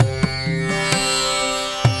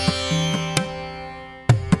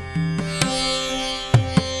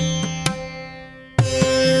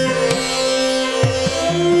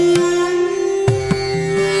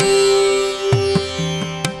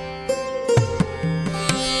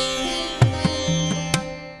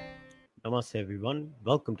Namaste, everyone.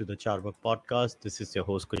 Welcome to the Charvak podcast. This is your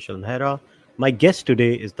host, Kushal Mehra. My guest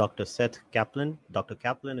today is Dr. Seth Kaplan. Dr.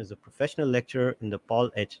 Kaplan is a professional lecturer in the Paul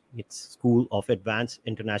H. Yates School of Advanced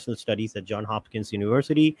International Studies at Johns Hopkins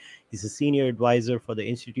University. He's a senior advisor for the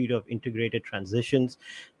Institute of Integrated Transitions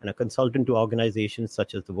and a consultant to organizations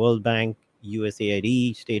such as the World Bank,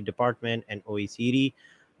 USAID, State Department, and OECD.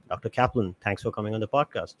 Dr. Kaplan, thanks for coming on the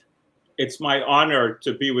podcast. It's my honor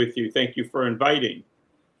to be with you. Thank you for inviting.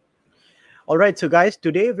 All right, so guys,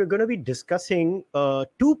 today we're going to be discussing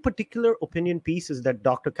two particular opinion pieces that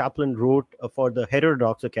Dr. Kaplan wrote for the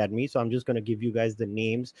Heterodox Academy. So I'm just going to give you guys the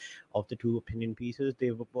names of the two opinion pieces.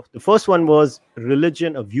 The first one was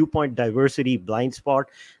Religion, a Viewpoint Diversity Blind Spot.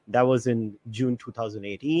 That was in June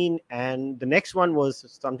 2018. And the next one was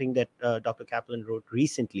something that Dr. Kaplan wrote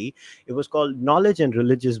recently. It was called Knowledge and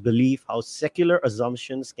Religious Belief, How Secular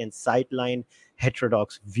Assumptions Can Sideline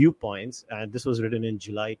Heterodox Viewpoints. And this was written in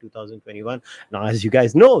July 2021. Now, as you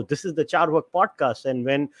guys know, this is the Charvak podcast. And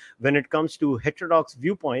when it comes to heterodox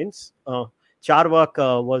viewpoints,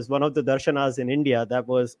 Charvak was one of the darshanas in India that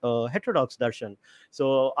was a heterodox darshan.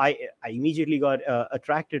 So I immediately got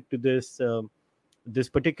attracted to this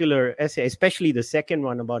particular essay, especially the second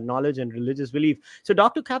one about knowledge and religious belief. So,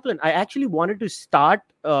 Dr. Kaplan, I actually wanted to start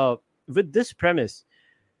with this premise.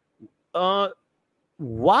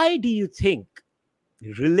 Why do you think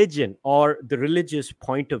religion or the religious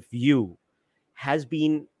point of view has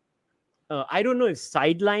been, I don't know if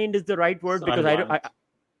sidelined is the right word, because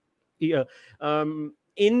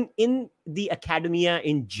in the academia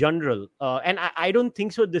in general, and I don't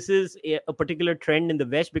think so this is a particular trend in the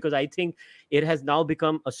West, because I think it has now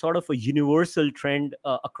become a sort of a universal trend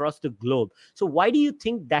across the globe. So why do you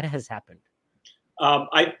think that has happened?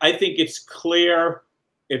 I think it's clear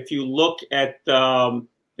if you look at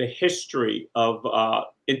the history of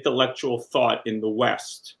intellectual thought in the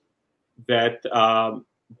West, that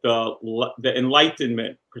the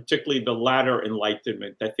Enlightenment, particularly the latter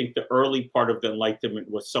Enlightenment, I think the early part of the Enlightenment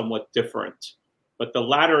was somewhat different. But the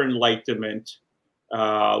latter Enlightenment,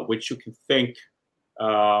 which you can think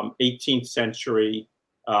 18th century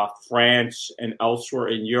France and elsewhere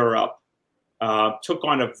in Europe, took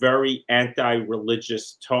on a very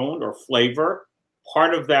anti-religious tone or flavor.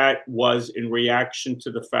 Part of that was in reaction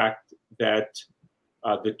to the fact that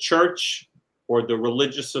the church or the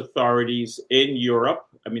religious authorities in Europe,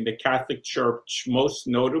 I mean, the Catholic Church most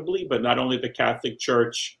notably, but not only the Catholic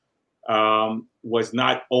Church, was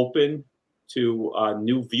not open to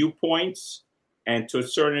new viewpoints. And to a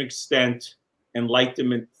certain extent,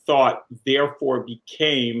 Enlightenment thought therefore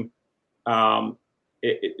became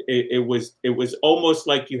it was almost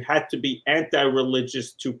like you had to be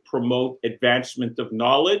anti-religious to promote advancement of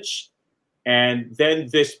knowledge. And then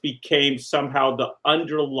this became somehow the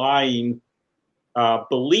underlying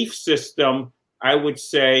belief system, I would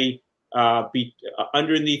say,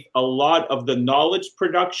 underneath a lot of the knowledge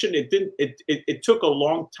production. It took a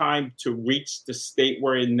long time to reach the state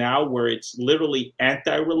we're in now, where it's literally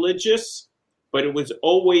anti-religious, but it was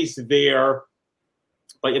always there.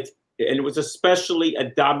 And it was especially a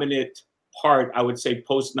dominant part, I would say,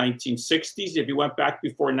 post-1960s. If you went back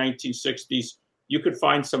before 1960s, you could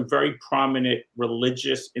find some very prominent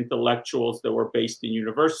religious intellectuals that were based in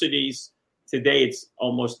universities. Today, it's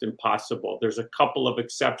almost impossible. There's a couple of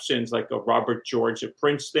exceptions, like a Robert George at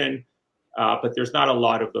Princeton, but there's not a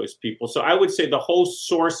lot of those people. So I would say the whole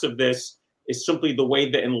source of this is simply the way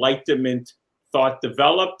the Enlightenment thought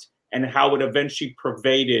developed and how it eventually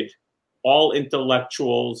pervaded all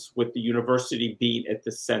intellectuals, with the university being at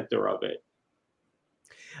the center of it.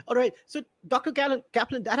 All right. So, Dr.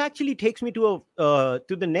 Kaplan, that actually takes me to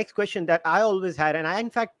the next question that I always had. And I,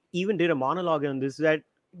 in fact, even did a monologue on this, that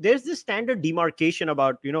there's this standard demarcation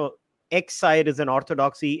about, X side is an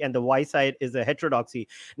orthodoxy and the Y side is a heterodoxy.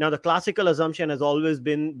 Now, the classical assumption has always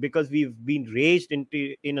been, because we've been raised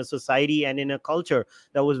in a society and in a culture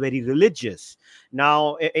that was very religious.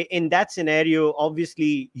 Now, in that scenario,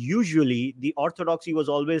 obviously, usually the orthodoxy was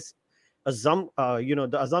always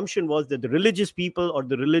the assumption was that the religious people or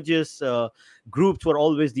the religious groups were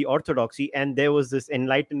always the orthodoxy, and there was this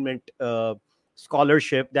Enlightenment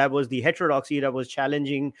scholarship that was the heterodoxy that was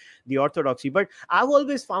challenging the orthodoxy. But I've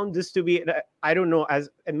always found this to be, I don't know, as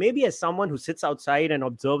someone who sits outside and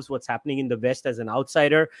observes what's happening in the West as an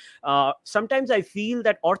outsider, sometimes I feel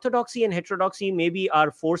that orthodoxy and heterodoxy maybe are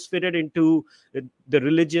force-fitted into the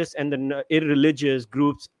religious and the irreligious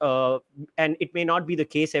groups, and it may not be the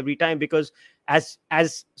case every time, because as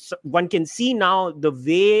one can see now, the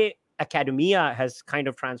way academia has kind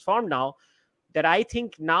of transformed now, that I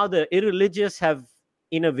think now the irreligious have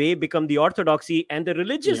in a way become the orthodoxy, and the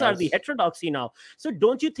religious are the Yes. heterodoxy now. So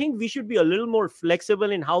don't you think we should be a little more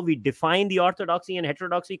flexible in how we define the orthodoxy and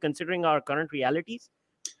heterodoxy, considering our current realities?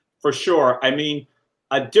 For sure. I mean,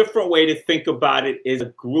 a different way to think about it is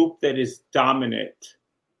a group that is dominant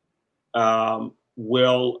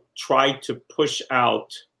will try to push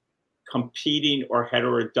out competing or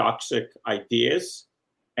heterodoxic ideas,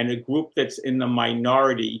 and a group that's in the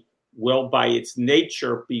minority will, by its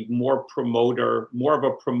nature, be more of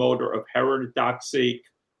a promoter of heterodoxic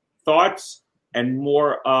thoughts, and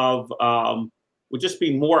more of would just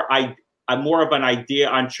be more of an idea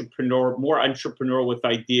entrepreneur, more entrepreneur with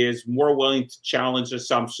ideas, more willing to challenge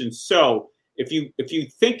assumptions. So if you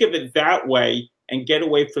think of it that way and get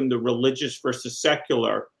away from the religious versus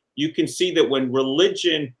secular, you can see that when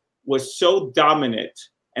religion was so dominant,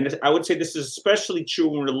 and I would say this is especially true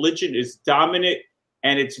when religion is dominant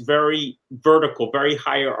and it's very vertical, very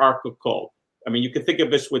hierarchical. I mean, you can think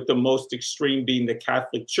of this with the most extreme being the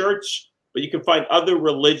Catholic Church, but you can find other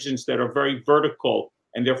religions that are very vertical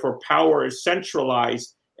and therefore power is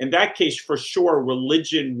centralized. In that case, for sure,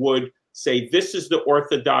 religion would say this is the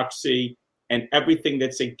orthodoxy and everything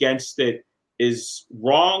that's against it is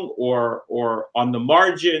wrong or on the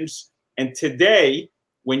margins. And today,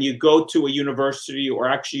 when you go to a university, or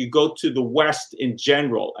actually you go to the West in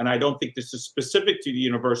general, and I don't think this is specific to the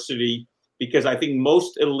university, because I think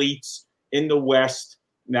most elites in the West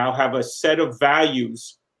now have a set of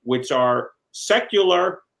values which are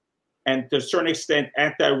secular and to a certain extent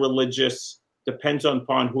anti-religious, depends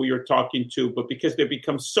upon who you're talking to, but because they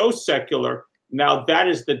become so secular, now that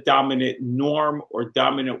is the dominant norm or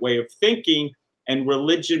dominant way of thinking, and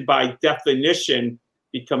religion by definition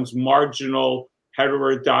becomes marginal,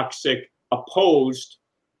 heterodoxic, opposed.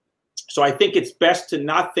 So I think it's best to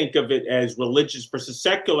not think of it as religious versus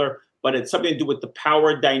secular, but it's something to do with the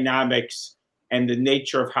power dynamics and the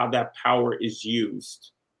nature of how that power is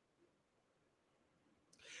used.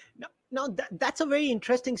 Now that's a very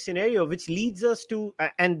interesting scenario, which leads us to,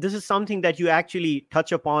 and this is something that you actually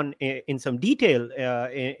touch upon in some detail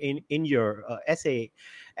in your essay,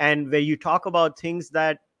 and where you talk about things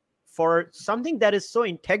that, for something that is so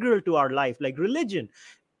integral to our life, like religion.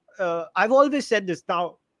 I've always said this.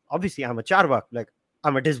 Now, obviously, I'm a Charvak, like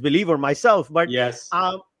I'm a disbeliever myself, but yes.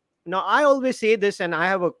 Now I always say this, and I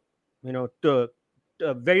have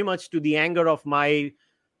very much to the anger of my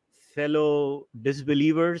fellow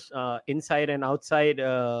disbelievers inside and outside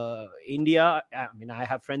India. I mean, I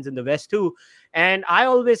have friends in the West too, and I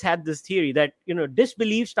always had this theory that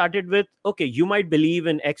disbelief started with, okay, you might believe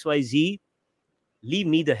in XYZ, leave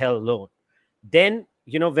me the hell alone. Then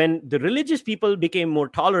when the religious people became more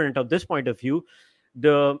tolerant of this point of view,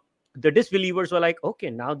 the disbelievers were like, okay,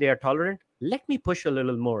 now they are tolerant, let me push a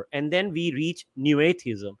little more. And then we reach new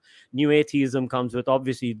atheism. New atheism comes with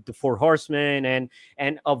obviously the Four Horsemen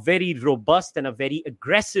and a very robust and a very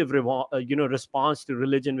aggressive response to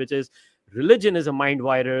religion, which is, religion is a mind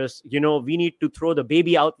virus. We need to throw the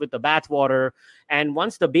baby out with the bathwater. And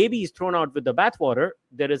once the baby is thrown out with the bathwater,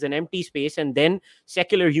 there is an empty space. And then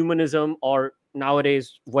secular humanism, or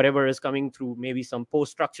nowadays whatever is coming through, maybe some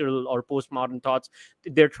post-structural or postmodern thoughts,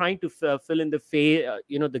 they're trying to fill in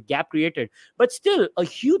the gap created. But still, a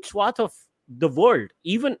huge swath of the world,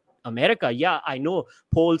 even America, I know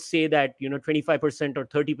polls say that 25% or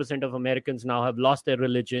 30% of Americans now have lost their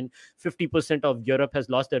religion, 50% of Europe has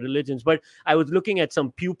lost their religions. But I was looking at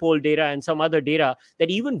some Pew poll data and some other data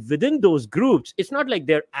that even within those groups, it's not like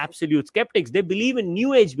they're absolute skeptics. They believe in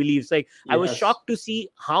new age beliefs. Like, yes. I was shocked to see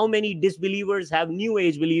how many disbelievers have new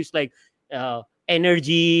age beliefs, like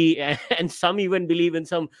energy, and some even believe in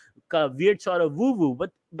some weird sort of woo-woo.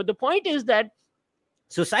 But the point is that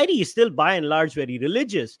society is still by and large very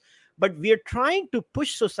religious, but we are trying to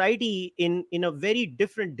push society in a very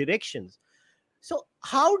different directions. So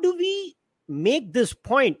how do we make this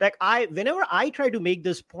point? Like, whenever I try to make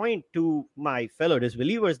this point to my fellow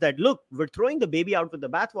disbelievers that, look, we're throwing the baby out with the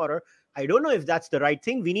bathwater, I don't know if that's the right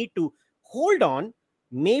thing. We need to hold on,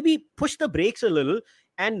 maybe push the brakes a little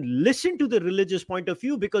and listen to the religious point of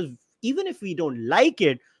view, because even if we don't like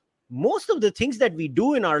it, most of the things that we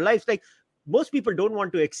do in our lives, like, most people don't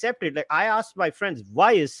want to accept it. Like, I asked my friends,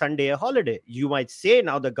 why is Sunday a holiday? You might say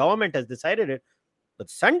now the government has decided it, but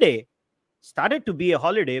Sunday started to be a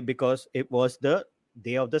holiday because it was the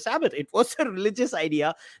day of the Sabbath. It was a religious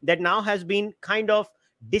idea that now has been kind of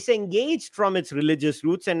disengaged from its religious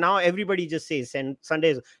roots, and now everybody just says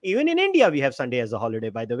Sundays. Even in India, we have Sunday as a holiday,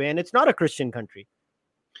 by the way, and it's not a Christian country.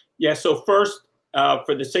 Yeah. So first,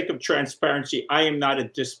 for the sake of transparency, I am not a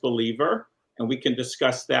disbeliever, and we can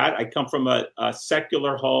discuss that. I come from a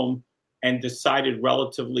secular home. and decided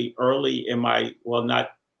relatively early in my, well,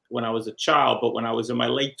 not when I was a child, but when I was in my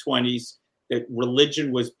late 20s, that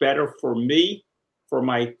religion was better for me, for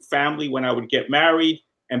my family when I would get married,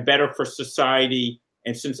 and better for society.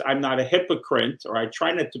 And since I'm not a hypocrite, or I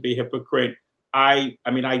try not to be a hypocrite, I'm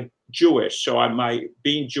Jewish, so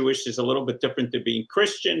being Jewish is a little bit different than being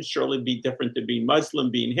Christian, surely be different than being Muslim,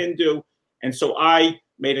 being Hindu. And so I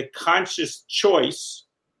made a conscious choice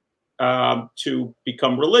to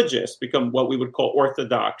become religious, become what we would call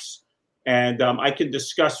Orthodox. And I can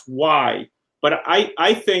discuss why. But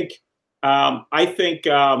I think, the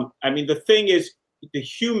thing is, the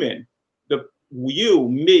human, you,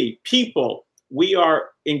 me, people, we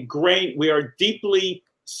are ingrained, we are deeply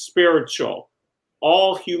spiritual.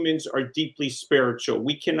 All humans are deeply spiritual.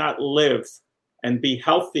 We cannot live and be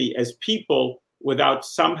healthy as people without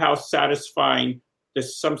somehow satisfying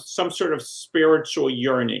some sort of spiritual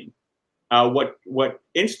yearning. What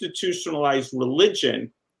institutionalized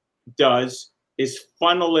religion does is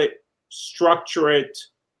funnel it, structure it.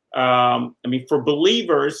 For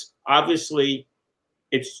believers, obviously,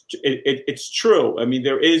 it's true.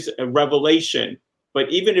 There is a revelation. But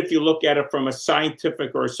even if you look at it from a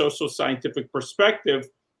scientific or a social scientific perspective,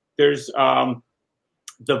 there's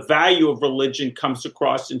the value of religion comes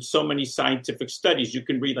across in so many scientific studies. You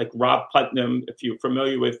can read like Rob Putnam, if you're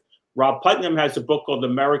familiar with Rob Putnam, has a book called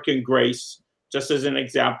American Grace, just as an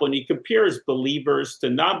example, and he compares believers to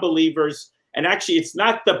non-believers. And actually, it's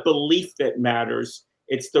not the belief that matters;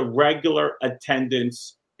 it's the regular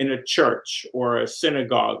attendance in a church or a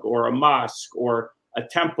synagogue or a mosque or a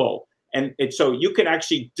temple. And so you can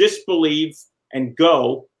actually disbelieve and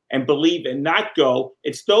go, and believe and not go.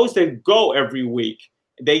 It's those that go every week.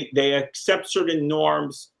 They accept certain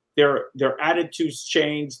norms. Their attitudes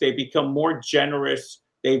change. They become more generous.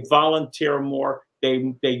 They volunteer more.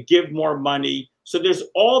 They give more money. So there's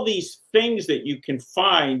all these things that you can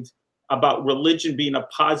find about religion being a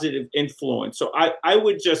positive influence. So I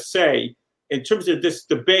would just say, in terms of this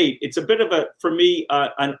debate, it's a bit of for me,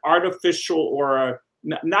 an artificial or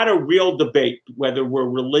not a real debate, whether we're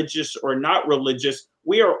religious or not religious.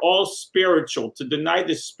 We are all spiritual. To deny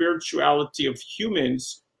the spirituality of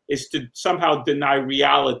humans is to somehow deny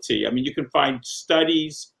reality. You can find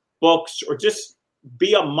studies, books, or just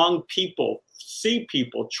be among people, see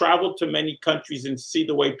people, travel to many countries and see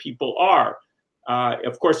the way people are.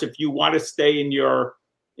 Of course, if you want to stay in your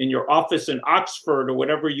office in Oxford or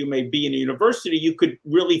whatever you may be in a university, you could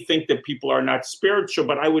really think that people are not spiritual,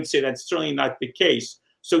 but I would say that's certainly not the case.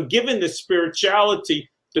 So given the spirituality,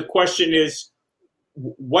 the question is,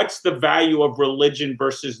 what's the value of religion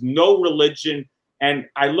versus no religion? And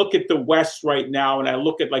I look at the West right now, and I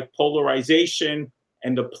look at like polarization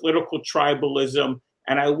and the political tribalism,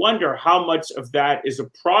 and I wonder how much of that is a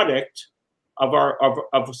product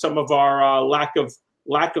of some of our lack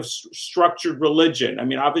of structured religion.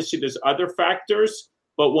 Obviously there's other factors,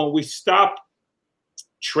 but when we stop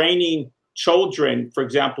training children, for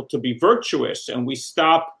example, to be virtuous, and we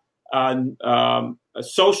stop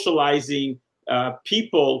socializing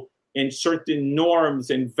people in certain norms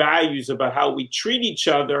and values about how we treat each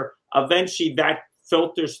other, eventually that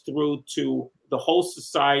filters through to the whole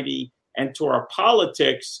society and to our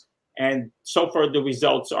politics. And so far, the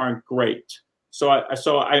results aren't great. So I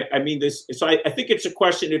think it's a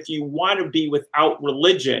question, if you want to be without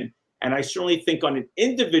religion, and I certainly think on an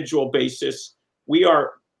individual basis, we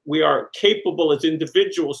are capable as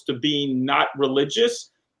individuals to being not religious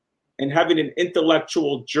and having an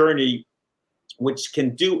intellectual journey which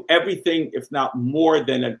can do everything, if not more,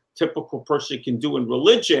 than a typical person can do in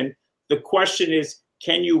religion. The question is,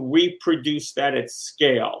 can you reproduce that at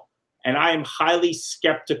scale? And I am highly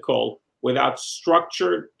skeptical, without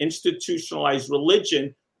structured, institutionalized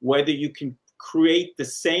religion, whether you can create the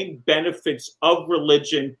same benefits of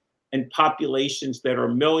religion in populations that are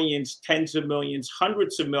millions, tens of millions,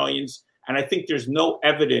 hundreds of millions. And I think there's no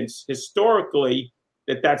evidence historically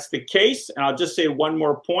that that's the case. And I'll just say one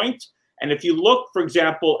more point. And if you look, for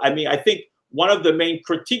example, I think one of the main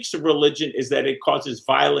critiques of religion is that it causes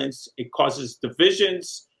violence, it causes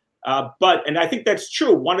divisions. And I think that's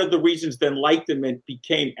true. One of the reasons the Enlightenment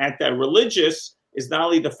became anti-religious is not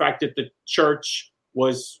only the fact that the church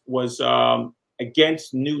was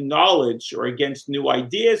against new knowledge or against new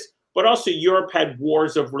ideas, but also Europe had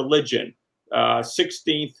wars of religion,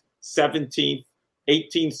 16th, 17th,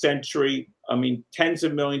 18th century. Tens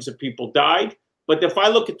of millions of people died. But if I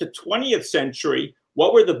look at the 20th century,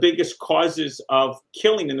 what were the biggest causes of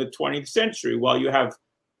killing in the 20th century? Well, you have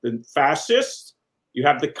the fascists, you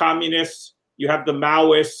have the communists, you have the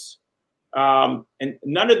Maoists, And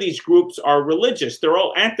none of these groups are religious. They're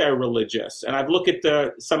all anti-religious. And I've looked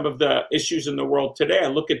at some of the issues in the world today. I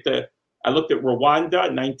looked at Rwanda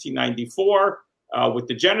in 1994 with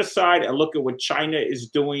the genocide. I look at what China is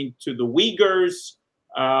doing to the Uyghurs.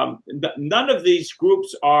 None of these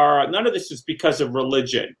groups none of this is because of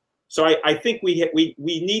religion. So I think we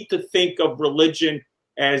need to think of religion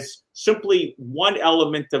as simply one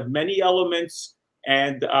element of many elements.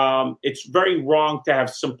 And it's very wrong to have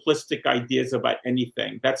simplistic ideas about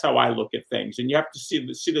anything. That's how I look at things. And you have to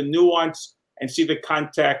see the nuance and see the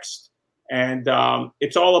context. And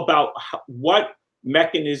it's all about what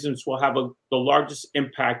mechanisms will have the largest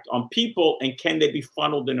impact on people, and can they be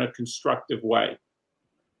funneled in a constructive way?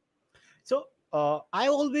 So I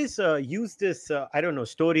always use this,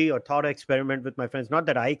 story or thought experiment with my friends. Not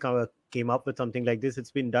that I came up with something like this.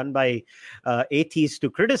 It's been done by atheists to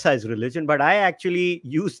criticize religion, but I actually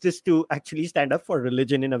use this to actually stand up for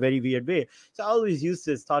religion in a very weird way. So I always use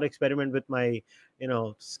this thought experiment with my,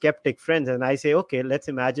 skeptic friends. And I say, okay, let's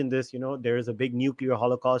imagine this, there is a big nuclear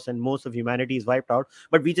holocaust and most of humanity is wiped out,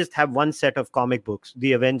 but we just have one set of comic books,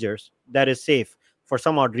 the Avengers, that is safe for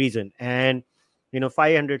some odd reason. And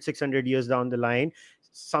 500, 600 years down the line,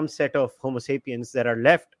 some set of Homo sapiens that are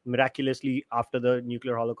left miraculously after the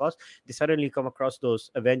nuclear holocaust, they suddenly come across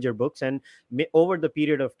those Avenger books. And over the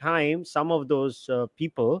period of time, some of those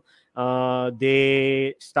people,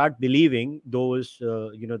 they start believing those,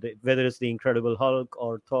 whether it's the Incredible Hulk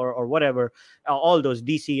or Thor or whatever, all those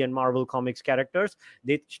DC and Marvel comics characters,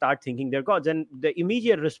 they start thinking they're gods. And the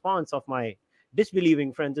immediate response of my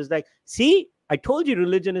disbelieving friends is like, see, I told you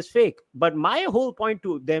religion is fake. But my whole point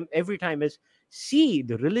to them every time is, see,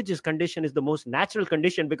 the religious condition is the most natural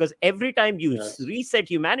condition, because every time you reset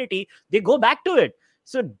humanity, they go back to it.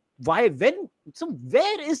 So where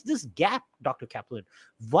is this gap, Dr. Kaplan?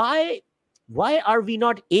 Why are we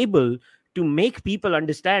not able to make people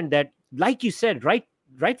understand that, like you said,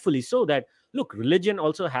 rightfully so, that look, religion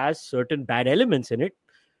also has certain bad elements in it.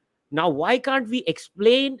 Now, why can't we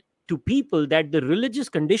explain to people that the religious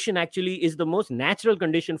condition actually is the most natural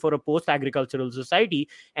condition for a post-agricultural society?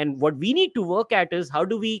 And what we need to work at is, how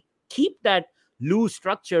do we keep that loose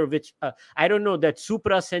structure, which I don't know, that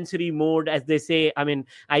suprasensory mode, as they say. I mean,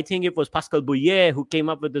 I think it was Pascal Bouyer who came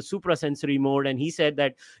up with the suprasensory mode, and he said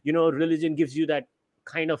that, religion gives you that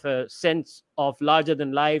kind of a sense of larger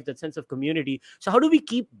than life, that sense of community. So how do we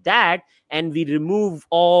keep that and we remove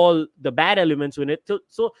all the bad elements in it?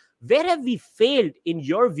 So where have we failed, in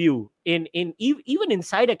your view, in even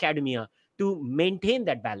inside academia, to maintain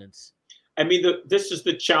that balance? I mean, this is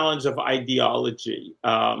the challenge of ideology.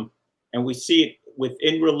 And we see it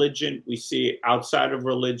within religion, we see it outside of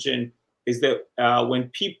religion, is that when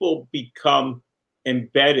people become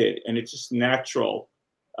embedded, and it's just natural,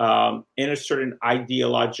 in a certain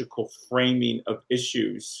ideological framing of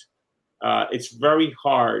issues, it's very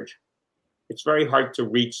hard. It's very hard to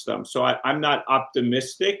reach them. So I'm not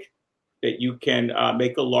optimistic that you can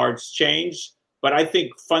make a large change. But I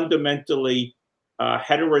think fundamentally,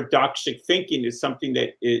 heterodoxic thinking is something that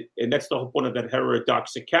and that's the whole point of that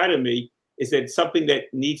Heterodox Academy, is that it's something that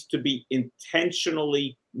needs to be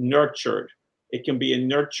intentionally nurtured. It can be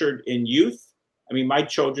nurtured in youth. I mean, my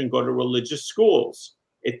children go to religious schools.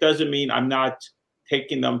 It doesn't mean I'm not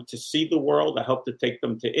taking them to see the world. I hope to take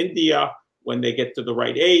them to India when they get to the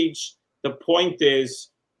right age. The point is,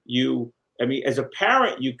 as a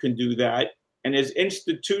parent, you can do that. And as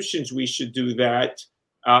institutions, we should do that.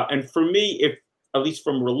 And for me, if, at least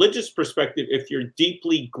from a religious perspective, if you're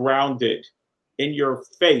deeply grounded in your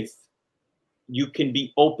faith, you can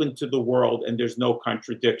be open to the world and there's no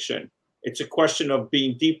contradiction. It's a question of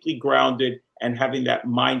being deeply grounded and having that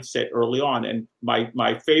mindset early on. And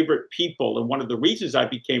my favorite people, and one of the reasons I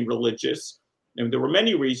became religious, and there were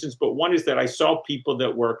many reasons, but one is that I saw people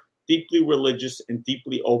that were deeply religious and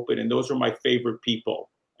deeply open, and those are my favorite people.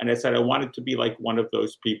 And I said I wanted to be like one of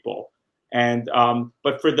those people. And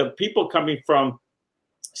but for the people coming from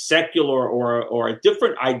secular or a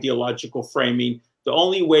different ideological framing, the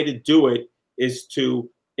only way to do it is to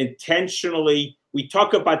intentionally. We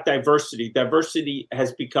talk about diversity. Diversity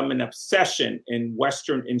has become an obsession in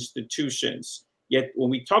Western institutions. Yet when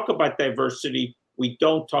we talk about diversity, we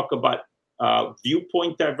don't talk about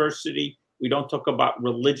viewpoint diversity. We don't talk about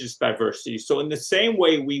religious diversity. So in the same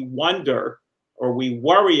way we wonder or we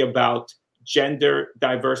worry about gender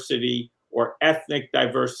diversity or ethnic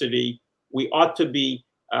diversity, we ought to be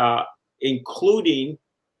including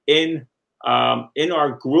in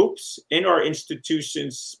our groups, in our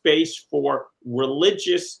institutions, space for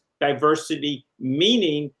religious diversity,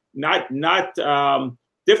 meaning not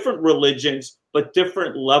different religions, but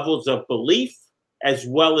different levels of belief, as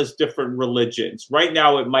well as different religions. Right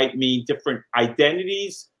now, it might mean different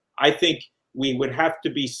identities. I think we would have to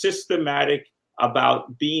be systematic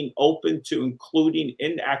about being open to including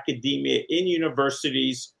in academia, in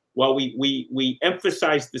universities. While we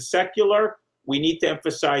emphasize the secular, we need to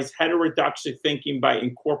emphasize heterodox thinking by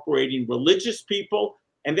incorporating religious people.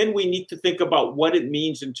 And then we need to think about what it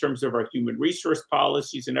means in terms of our human resource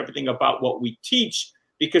policies and everything about what we teach.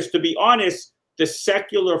 Because to be honest, the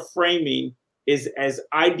secular framing is as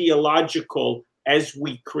ideological as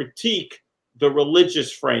we critique the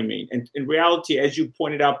religious framing. And in reality, as you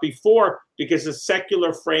pointed out before, because the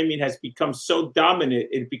secular framing has become so dominant,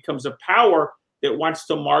 it becomes a power that wants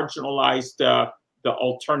to marginalize the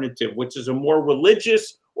alternative, which is a more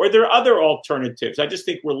religious, or there are other alternatives. I just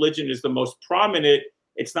think religion is the most prominent.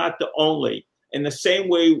 It's not the only. In the same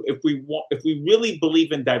way, if we really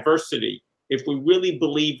believe in diversity, if we really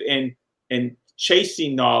believe in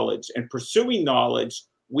chasing knowledge and pursuing knowledge,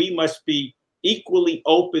 we must be equally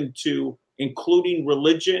open to including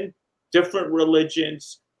religion, different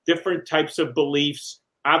religions, different types of beliefs.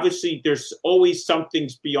 Obviously, there's always some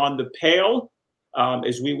things beyond the pale,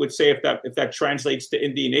 as we would say, if that translates to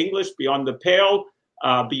Indian English, beyond the pale,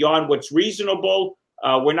 beyond what's reasonable.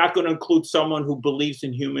 We're not going to include someone who believes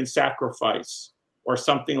in human sacrifice or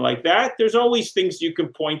something like that. There's always things you can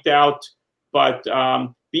point out, but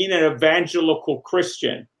being an evangelical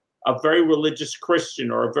Christian, a very religious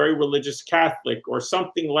Christian, or a very religious Catholic, or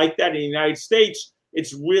something like that in the United States,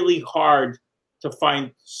 it's really hard to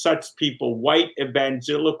find such people. White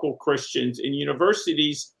evangelical Christians in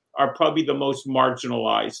universities are probably the most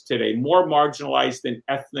marginalized today, more marginalized than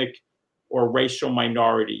ethnic or racial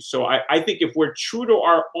minorities. So I think if we're true to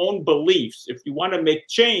our own beliefs, if you want to make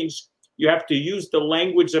change, you have to use the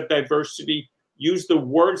language of diversity, use the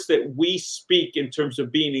words that we speak in terms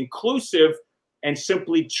of being inclusive, and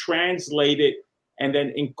simply translate it and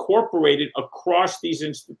then incorporate it across these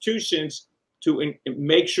institutions to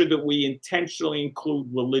make sure that we intentionally include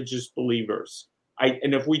religious believers.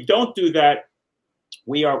 And if we don't do that,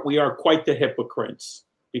 we are quite the hypocrites,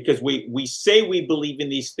 because we say we believe in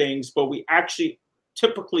these things, but we actually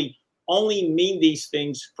typically only mean these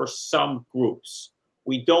things for some groups.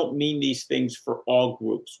 We don't mean these things for all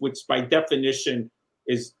groups, which by definition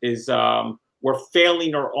is we're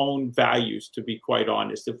failing our own values, to be quite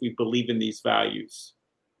honest, if we believe in these values.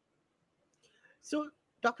 So,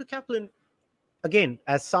 Dr. Kaplan, again,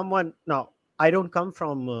 as someone, now, I don't come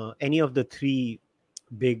from any of the three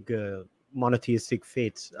big monotheistic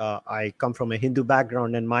faiths. I come from a Hindu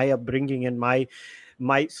background, and my upbringing and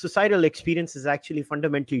my societal experience is actually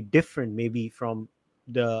fundamentally different, maybe from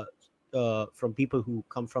people who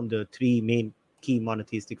come from the three main key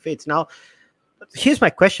monotheistic faiths. Now, here's my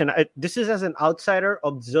question. This is as an outsider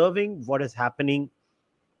observing what is happening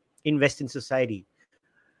in Western society.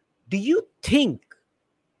 Do you think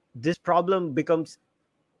this problem becomes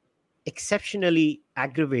exceptionally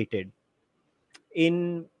aggravated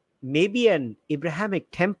in maybe an Abrahamic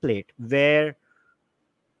template where,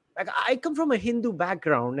 like, I come from a Hindu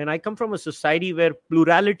background and I come from a society where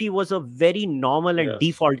plurality was a very normal and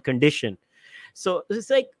default condition. So it's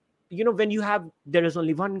like, when there is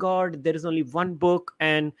only one God, there is only one book,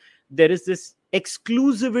 and there is this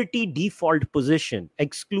exclusivity default position,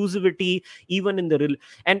 exclusivity even in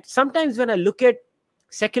and sometimes when I look at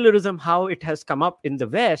secularism, how it has come up in the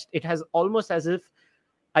West, it has almost as if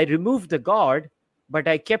I removed the God, but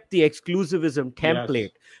I kept the exclusivism template.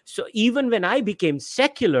 Yes. So even when I became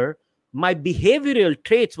secular, my behavioral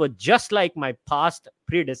traits were just like my past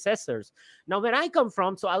predecessors. Now, where I come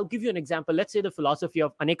from, so I'll give you an example. Let's say the philosophy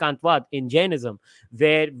of Anekantvad in Jainism,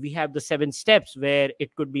 where we have the 7 steps, where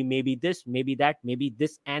it could be maybe this, maybe that, maybe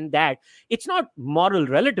this and that. It's not moral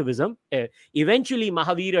relativism. Eventually,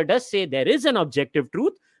 Mahavira does say there is an objective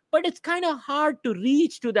truth, but it's kind of hard to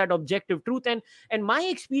reach to that objective truth. And my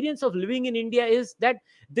experience of living in India is that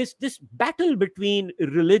this battle between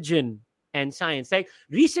religion and science, like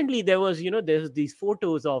recently there's these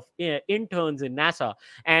photos of interns in NASA,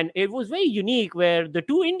 and it was very unique, where the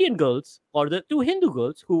 2 Indian girls, or the 2 Hindu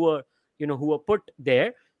girls who were put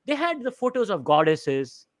there, they had the photos of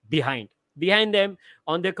goddesses behind them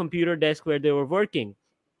on their computer desk where they were working,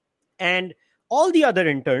 and all the other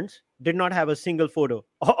interns did not have a single photo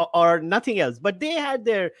or nothing else, but they had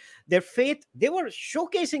their faith. They were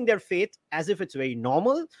showcasing their faith as if it's very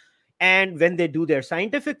normal, and when they do their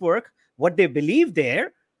scientific work, what they believe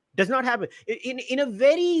there does not happen. In a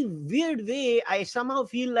very weird way, I somehow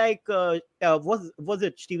feel like was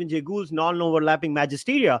it Stephen Jay Gould's non-overlapping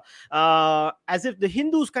magisteria, as if the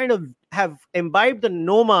Hindus kind of have imbibed the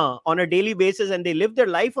Noma on a daily basis, and they live their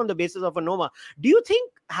life on the basis of a Noma. Do you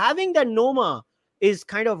think having that Noma is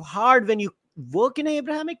kind of hard when you work in an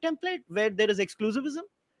Abrahamic template where there is exclusivism?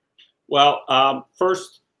 Well,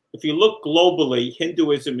 first, if you look globally,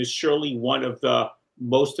 Hinduism is surely one of the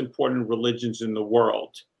most important religions in the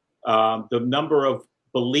world. The number of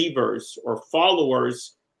believers or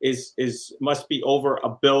followers must be over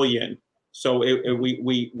 1 billion. So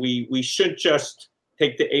we should just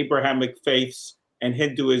take the Abrahamic faiths and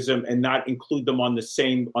Hinduism and not include them on the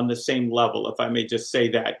same level, if I may just say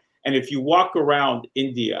that. And if you walk around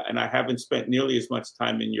India, and I haven't spent nearly as much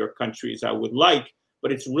time in your country as I would like,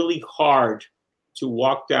 but it's really hard to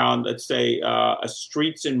walk down, let's say,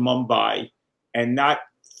 streets in Mumbai and not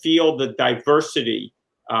feel the diversity.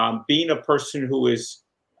 Being a person who is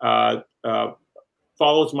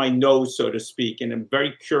follows my nose, so to speak, and I'm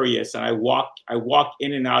very curious, and I walk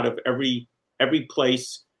in and out of every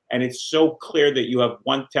place, and it's so clear that you have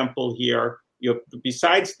one temple here. You have,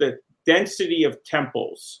 besides the density of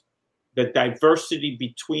temples, the diversity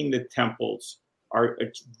between the temples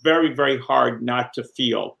it's very, very hard not to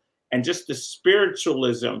feel. And just the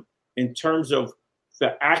spiritualism in terms of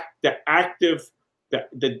the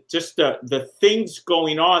things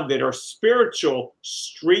going on that are spiritual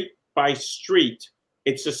street by street,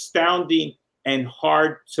 it's astounding and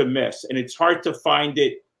hard to miss. And it's hard to find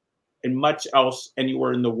it in much else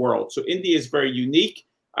anywhere in the world. So India is very unique.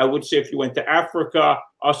 I would say if you went to Africa,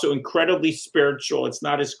 also incredibly spiritual. It's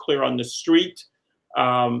not as clear on the street.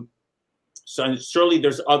 So surely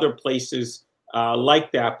there's other places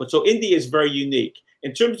like that. But so India is very unique.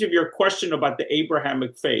 In terms of your question about the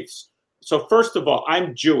Abrahamic faiths, so first of all,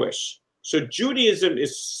 I'm Jewish. So Judaism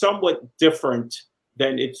is somewhat different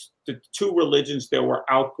than it's the two religions that were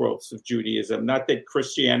outgrowths of Judaism. Not that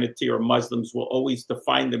Christianity or Muslims will always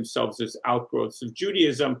define themselves as outgrowths of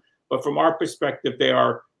Judaism, but from our perspective,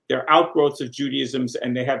 they're outgrowths of Judaism,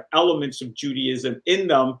 and they have elements of Judaism in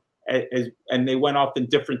them, and they went off in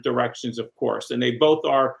different directions, of course. And they both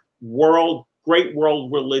are great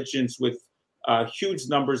world religions with huge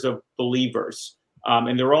numbers of believers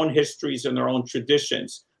and their own histories and their own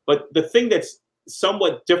traditions. But the thing that's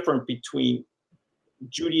somewhat different between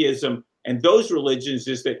Judaism and those religions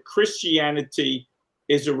is that Christianity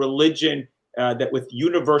is a religion that with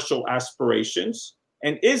universal aspirations,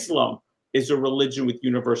 and Islam is a religion with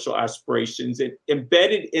universal aspirations. And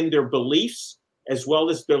embedded in their beliefs as well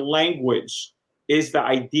as their language is the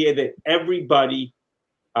idea that everybody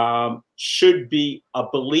should be a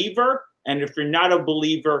believer. And if you're not a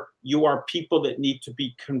believer, you are people that need to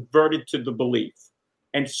be converted to the belief.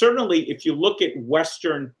 And certainly, if you look at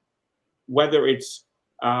Western, whether it's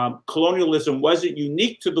colonialism wasn't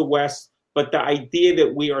unique to the West, but the idea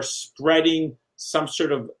that we are spreading some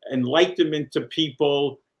sort of enlightenment to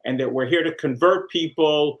people and that we're here to convert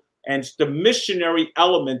people, and the missionary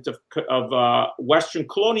element of Western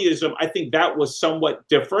colonialism, I think that was somewhat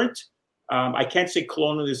different. I can't say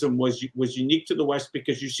colonialism was unique to the West,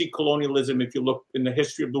 because you see colonialism, if you look in the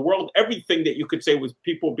history of the world, everything that you could say was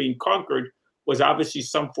people being conquered was obviously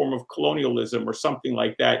some form of colonialism or something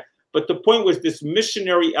like that. But the point was this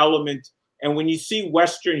missionary element. And when you see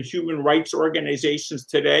Western human rights organizations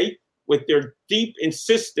today with their deep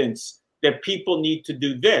insistence that people need to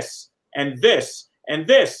do this and this and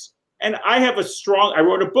this, and I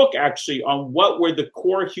wrote a book actually on what were the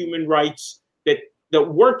core human rights that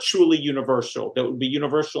were truly universal, that would be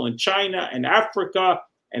universal in China and Africa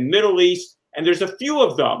and Middle East. And there's a few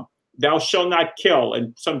of them: thou shalt not kill,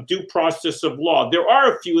 and some due process of law. There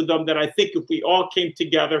are a few of them that I think if we all came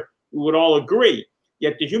together, we would all agree.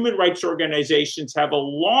 Yet the human rights organizations have a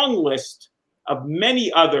long list of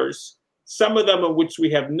many others, some of them in which we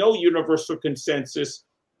have no universal consensus,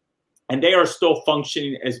 and they are still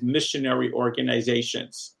functioning as missionary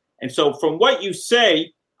organizations. And so from what you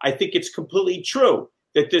say, I think it's completely true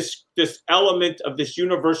that this element of this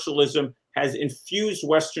universalism has infused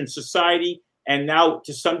Western society. And now,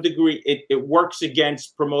 to some degree, it works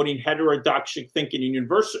against promoting heterodox thinking in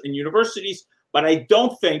universities. But I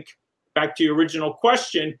don't think, back to your original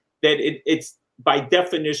question, that it's by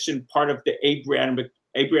definition part of the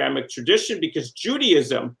Abrahamic tradition, because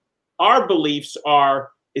Judaism, our beliefs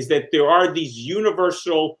is that there are these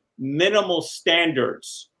universal minimal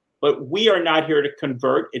standards, but we are not here to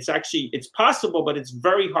convert. It's possible, but it's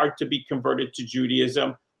very hard to be converted to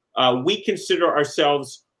Judaism. We consider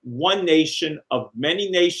ourselves one nation of many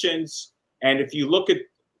nations. And if you look at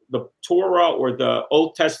the Torah or the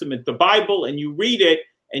Old Testament, the Bible, and you read it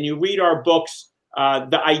and you read our books,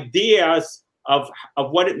 the ideas of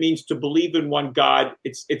what it means to believe in one God,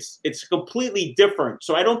 it's completely different.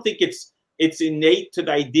 So I don't think it's innate to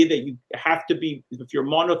the idea that you have to be, if you're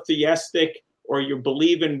monotheistic or you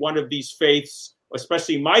believe in one of these faiths,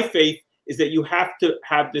 especially my faith is that you have to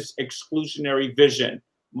have this exclusionary vision.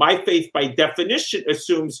 My faith, by definition,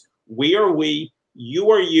 assumes we are we, you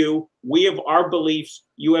are you, we have our beliefs,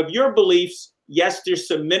 you have your beliefs. Yes, there's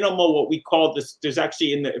some minimal, what we call this. There's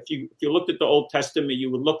actually if you looked at the Old Testament, you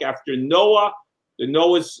would look after Noah and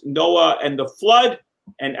the flood,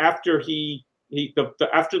 and after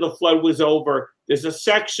after the flood was over, there's a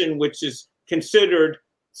section which is considered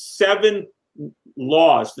 7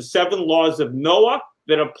 laws, the 7 laws of Noah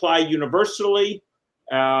that apply universally,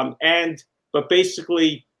 but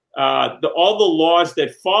basically all the laws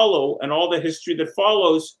that follow and all the history that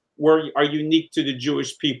follows are unique to the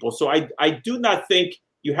Jewish people. So I do not think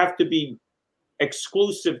you have to be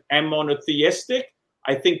exclusive and monotheistic.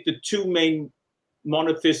 I think the 2 main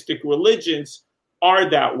monotheistic religions are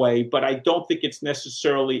that way, but I don't think it's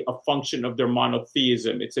necessarily a function of their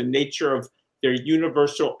monotheism. It's a nature of their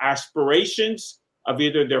universal aspirations of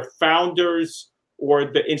either their founders or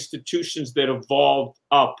the institutions that evolved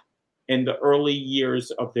up in the early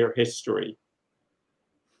years of their history.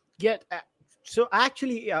 Yeah. So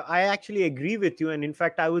actually, I actually agree with you. And in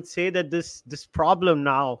fact, I would say that this problem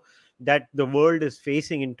now that the world is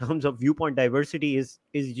facing in terms of viewpoint diversity is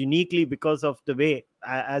uniquely because of the way,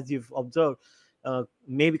 as you've observed,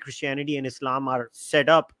 maybe Christianity and Islam are set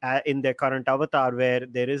up in their current avatar, where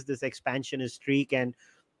there is this expansionist streak and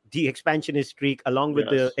the expansionist streak along with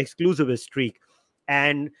the exclusivist streak.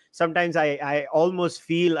 And sometimes I almost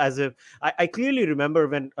feel as if I clearly remember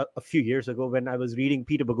when a few years ago when I was reading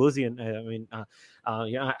Peter Boghossian.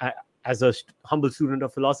 As a humble student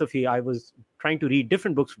of philosophy, I was trying to read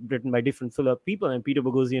different books written by different people, and Peter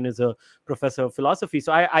Boghossian is a professor of philosophy.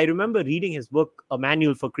 So I remember reading his book, A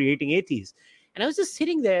Manual for Creating Atheists, and I was just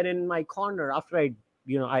sitting there in my corner after I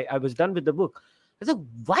was done with the book. I was like,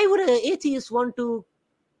 why would an atheist want to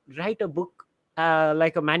write a book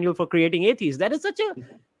like A Manual for Creating Atheists? That is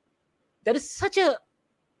such a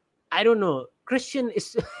I don't know, Christian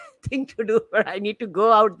thing to do, where I need to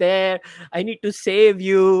go out there, I need to save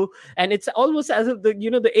you, and it's almost as if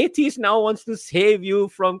the atheist now wants to save you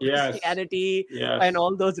from Christianity and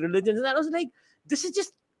all those religions. And I was like, this is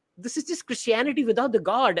just Christianity without the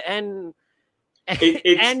God. And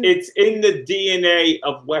it's in the DNA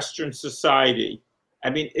of Western society. I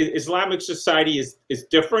mean, Islamic society is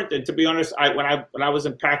different. And to be honest, when I was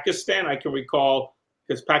in Pakistan, I can recall,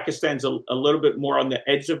 because Pakistan's a little bit more on the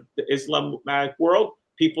edge of the Islamic world,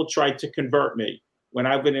 people tried to convert me. When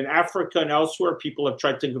I've been in Africa and elsewhere, people have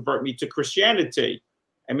tried to convert me to Christianity.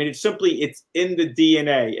 I mean, it's in the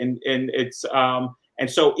DNA, and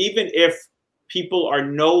so even if people are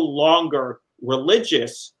no longer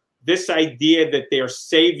religious, this idea that they are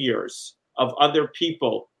saviors of other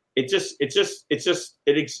people,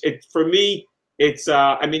 for me,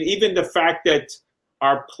 I mean, even the fact that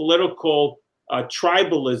our political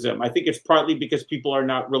tribalism, I think it's partly because people are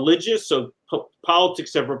not religious. So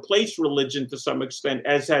politics have replaced religion to some extent,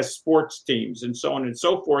 as has sports teams and so on and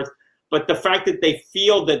so forth. But the fact that they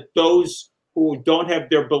feel that those who don't have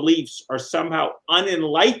their beliefs are somehow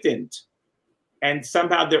unenlightened and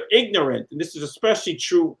somehow they're ignorant. And this is especially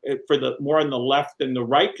true for the more on the left than the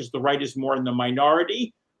right, because the right is more in the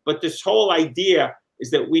minority. But this whole idea is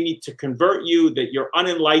that we need to convert you, that you're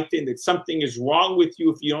unenlightened, that something is wrong with you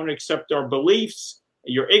if you don't accept our beliefs,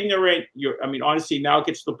 you're ignorant. Honestly, now it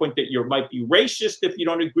gets to the point that you might be racist if you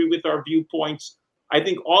don't agree with our viewpoints. I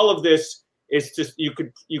think all of this is just, you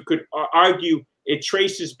could argue it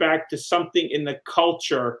traces back to something in the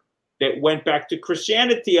culture that went back to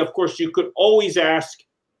Christianity. Of course, you could always ask,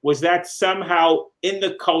 was that somehow in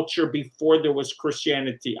the culture before there was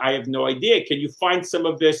Christianity? I have no idea. Can you find some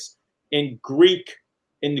of this in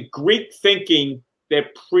the Greek thinking that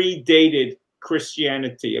predated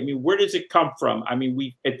Christianity? I mean, where does it come from? I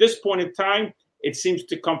mean, at this point in time, it seems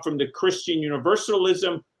to come from the Christian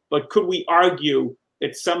universalism, but could we argue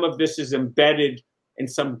that some of this is embedded in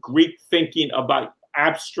some Greek thinking about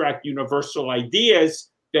abstract universal ideas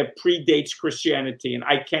that predates Christianity? And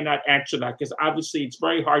I cannot answer that, because obviously it's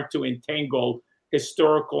very hard to entangle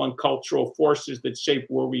historical and cultural forces that shape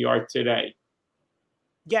where we are today.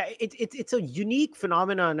 Yeah, it's a unique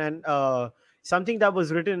phenomenon, and something that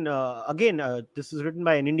was written, this was written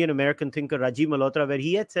by an Indian-American thinker, Rajiv Malhotra, where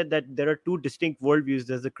he had said that there are 2 distinct worldviews.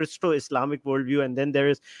 There's the Christo-Islamic worldview, and then there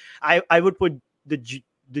is, I would put the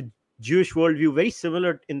Jewish worldview very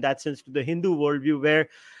similar in that sense to the Hindu worldview, where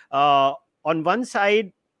on one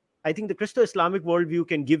side, I think the Christo-Islamic worldview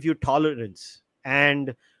can give you tolerance.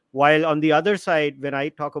 And while on the other side, when I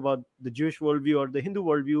talk about the Jewish worldview or the Hindu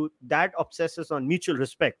worldview, that obsesses on mutual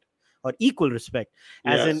respect or equal respect.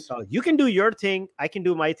 As in, you can do your thing, I can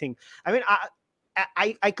do my thing. I mean,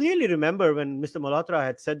 I clearly remember when Mr. Malhotra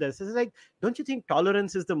had said this. It's like, don't you think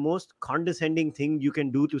tolerance is the most condescending thing you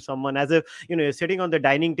can do to someone? As if, you're sitting on the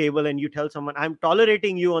dining table and you tell someone, I'm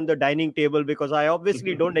tolerating you on the dining table because I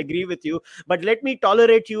obviously don't agree with you, but let me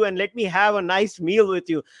tolerate you and let me have a nice meal with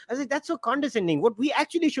you. I was like, that's so condescending. What we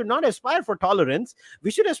actually should not aspire for tolerance.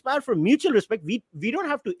 We should aspire for mutual respect. We don't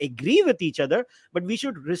have to agree with each other, but we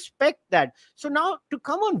should respect that. So now to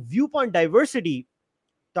come on viewpoint diversity,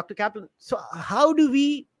 Dr. Kaplan, so how do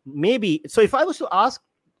we so if I was to ask,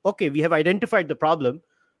 okay, we have identified the problem,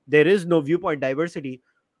 there is no viewpoint diversity.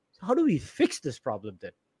 So how do we fix this problem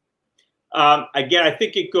then? Again, I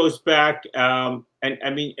think it goes back, and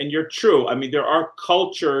you're true. I mean, there are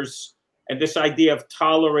cultures, and this idea of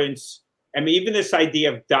tolerance, even this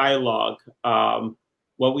idea of dialogue.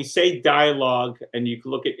 When we say dialogue, and you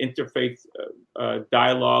can look at interfaith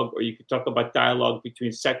dialogue, or you could talk about dialogue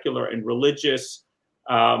between secular and religious.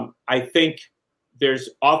 I think there's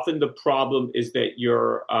often the problem is that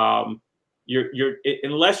you're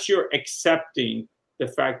unless you're accepting the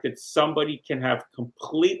fact that somebody can have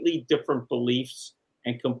completely different beliefs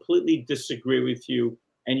and completely disagree with you,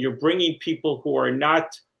 and you're bringing people who are not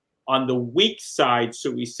on the weak side, so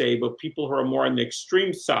we say, but people who are more on the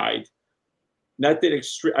extreme side. Not that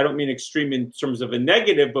extreme, I don't mean extreme in terms of a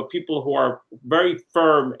negative, but people who are very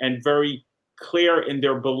firm and very clear in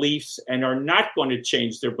their beliefs and are not going to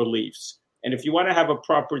change their beliefs. And if you want to have a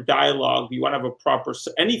proper dialogue, you want to have a proper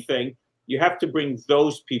anything, you have to bring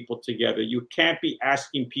those people together. You can't be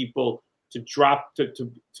asking people to drop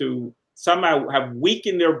to somehow have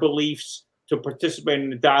weakened their beliefs to participate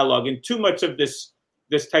in the dialogue. And too much of this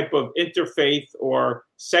type of interfaith or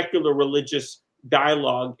secular religious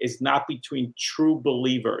dialogue is not between true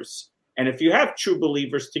believers. And if you have true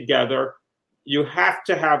believers together, you have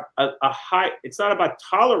to have a high, it's not about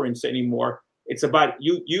tolerance anymore. It's about,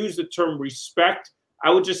 you use the term respect.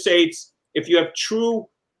 I would just say it's, if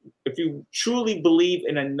you truly believe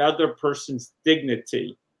in another person's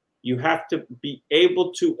dignity, you have to be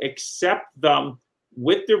able to accept them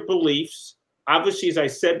with their beliefs. Obviously, as I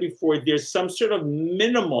said before, there's some sort of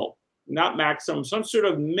minimal, not maximum, some sort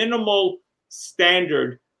of minimal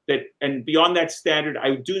standard that, and beyond that standard,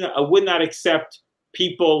 I would not accept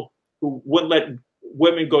people who wouldn't let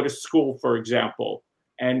women go to school, for example,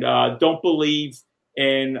 and don't believe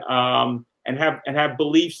in and have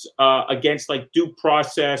beliefs against like due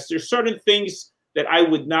process. There's certain things that I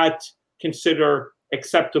would not consider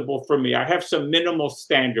acceptable for me. I have some minimal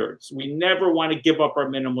standards. We never want to give up our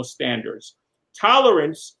minimal standards.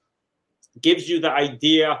 Tolerance gives you the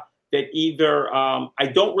idea that either I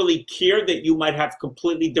don't really care that you might have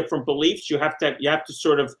completely different beliefs. You have to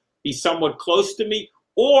sort of be somewhat close to me,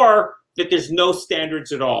 or that there's no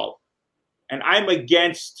standards at all. And I'm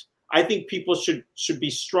against, I think people should be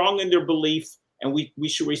strong in their belief, and we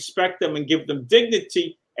should respect them and give them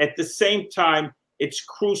dignity. At the same time, it's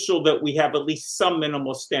crucial that we have at least some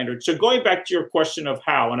minimal standards. So going back to your question of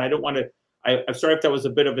how, and I don't want to, I'm sorry if that was a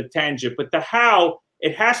bit of a tangent, but the how,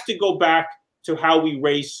 it has to go back to how we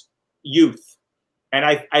raise youth. And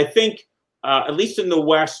I think, at least in the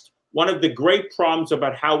West, one of the great problems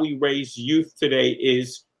about how we raise youth today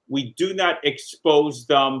is we do not expose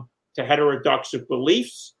them to heterodox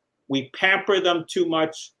beliefs. We pamper them too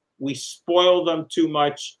much. We spoil them too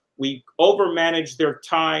much. We overmanage their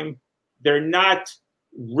time. They're not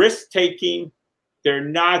risk-taking. They're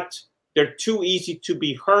too easy to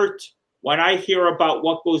be hurt. When I hear about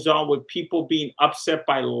what goes on with people being upset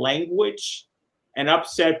by language and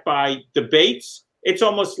upset by debates, it's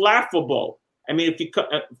almost laughable. I mean, if you,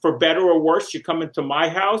 for better or worse, you come into my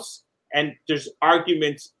house and there's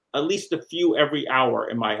arguments, at least a few every hour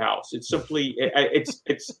in my house. It's simply,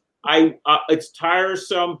 it's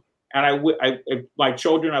tiresome. And my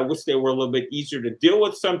children, I wish they were a little bit easier to deal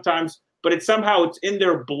with sometimes, but it's in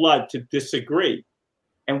their blood to disagree.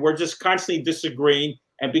 And we're just constantly disagreeing.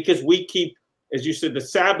 And because we keep, as you said, the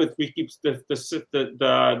Sabbath, we keep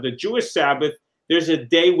the Jewish Sabbath, there's a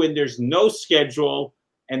day when there's no schedule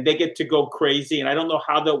and they get to go crazy. And I don't know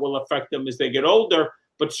how that will affect them as they get older.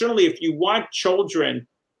 But certainly if you want children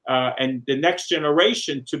and the next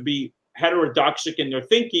generation to be heterodoxic in their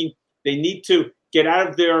thinking, they need to get out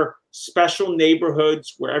of their special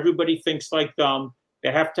neighborhoods where everybody thinks like them.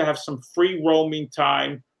 They have to have some free roaming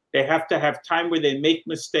time. They have to have time where they make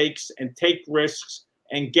mistakes and take risks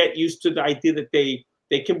and get used to the idea that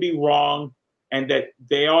they can be wrong and that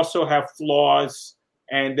they also have flaws,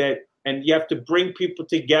 and you have to bring people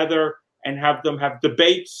together and have them have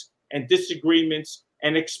debates and disagreements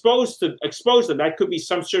and expose them. That could be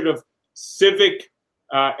some sort of civic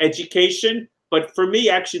education. But for me,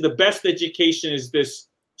 actually, the best education is this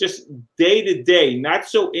just day to day, not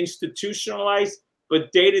so institutionalized,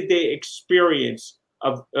 but day to day experience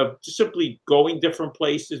of just simply going different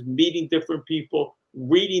places, meeting different people,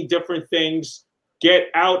 reading different things. Get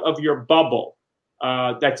out of your bubble.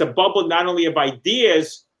 That's a bubble not only of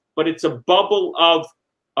ideas, but it's a bubble of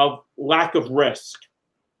lack of risk.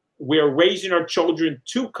 We're raising our children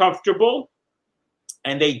too comfortable,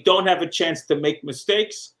 and they don't have a chance to make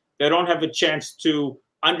mistakes. They don't have a chance to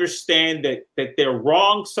understand that they're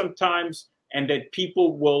wrong sometimes, and that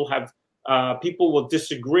people will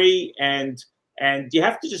disagree, and you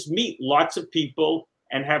have to just meet lots of people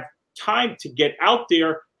and have time to get out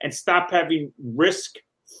there and stop having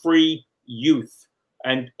risk-free youth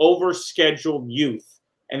and over-scheduled youth.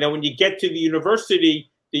 And then when you get to the university,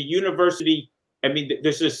 I mean,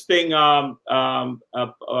 there's this thing, Jonathan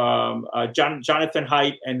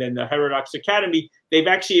Haidt and then the Heterodox Academy, they've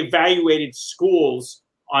actually evaluated schools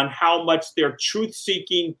on how much they're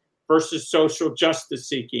truth-seeking versus social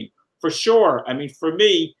justice-seeking. For sure. I mean, for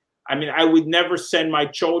me, I would never send my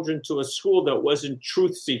children to a school that wasn't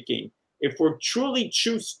truth-seeking. If we're truly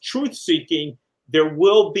truth-seeking, there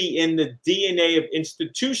will be in the DNA of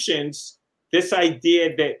institutions this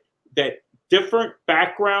idea that different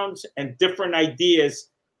backgrounds and different ideas,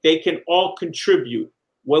 they can all contribute.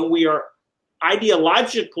 When we are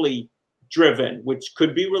ideologically driven, which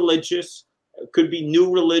could be religious, could be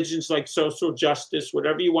new religions like social justice,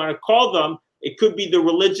 whatever you want to call them, it could be the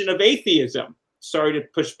religion of atheism. Sorry to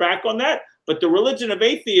push back on that, but the religion of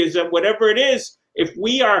atheism, whatever it is, if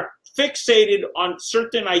we are fixated on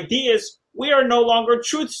certain ideas, we are no longer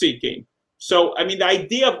truth-seeking. So, I mean, the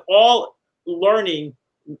idea of all learning,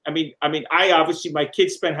 I obviously, my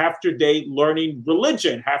kids spend half their day learning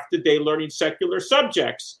religion, half the day learning secular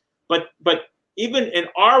subjects. But even in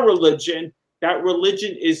our religion, that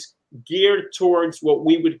religion is geared towards what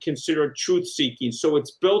we would consider truth-seeking. So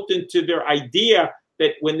it's built into their idea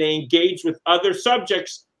that when they engage with other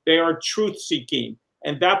subjects, they are truth-seeking.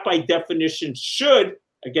 And that by definition should,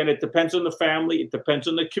 again, it depends on the family, it depends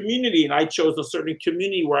on the community. And I chose a certain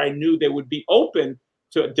community where I knew they would be open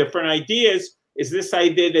to different ideas, is this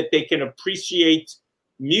idea that they can appreciate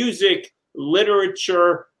music,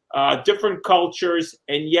 literature, different cultures,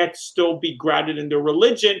 and yet still be grounded in their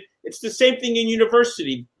religion. It's the same thing in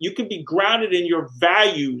university. You can be grounded in your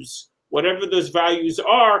values, whatever those values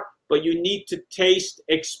are, but you need to taste,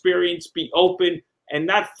 experience, be open, and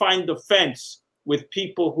not find offense with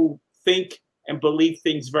people who think and believe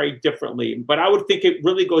things very differently. But I would think it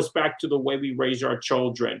really goes back to the way we raise our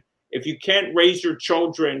children. If you can't raise your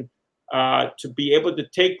children to be able to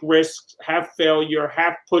take risks, have failure,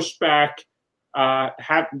 have pushback,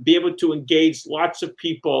 be able to engage lots of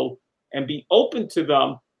people and be open to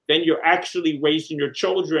them, then you're actually raising your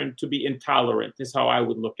children to be intolerant, is how I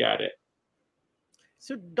would look at it.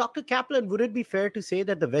 So, Dr. Kaplan, would it be fair to say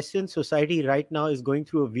that the Western society right now is going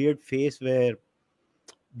through a weird phase where,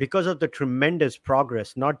 because of the tremendous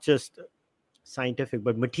progress, not just scientific,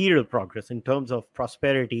 but material progress in terms of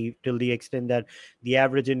prosperity, till the extent that the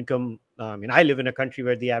average income, I live in a country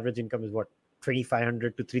where the average income is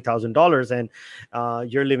 $2,500 to $3,000,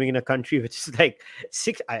 and you're living in a country which is like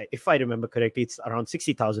if I remember correctly, it's around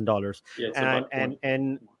 $60,000. Yeah,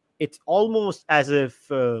 and it's almost as if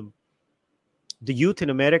the youth in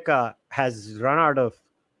America has run out of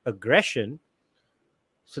aggression,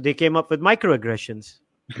 so they came up with microaggressions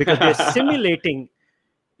because they're simulating.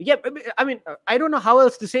 Yeah, I don't know how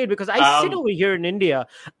else to say it, because I sit over here in India.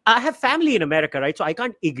 I have family in America, right? So I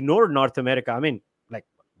can't ignore North America.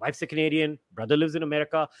 Wife's a Canadian, brother lives in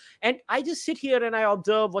America, and I just sit here and I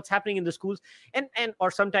observe what's happening in the schools, or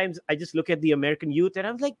sometimes I just look at the American youth and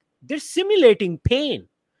I'm like, they're simulating pain.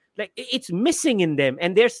 Like, it's missing in them,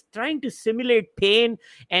 and they're trying to simulate pain,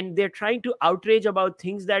 and they're trying to outrage about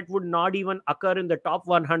things that would not even occur in the top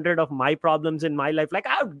 100 of my problems in my life. Like,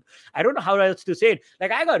 I don't know how else to say it.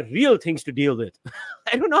 Like, I got real things to deal with.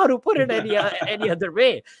 I don't know how to put it any other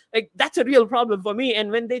way. Like, that's a real problem for me.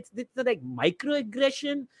 And when it's like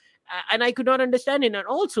microaggression, and I could not understand it. And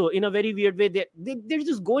also, in a very weird way, they're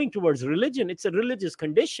just going towards religion. It's a religious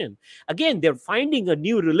condition. Again, they're finding a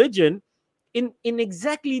new religion in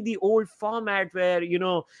exactly the old format where,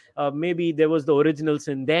 maybe there was the original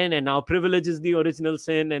sin then, and now privilege is the original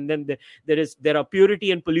sin. And then there are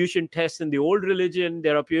purity and pollution tests in the old religion.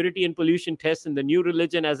 There are purity and pollution tests in the new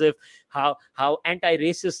religion, as if how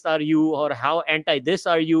anti-racist are you, or how anti this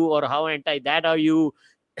are you, or how anti that are you.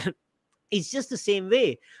 It's just the same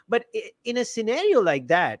way. But in a scenario like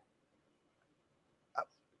that,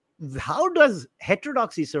 how does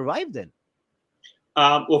heterodoxy survive then?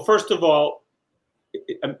 Well, first of all,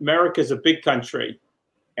 America is a big country,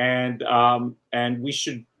 and we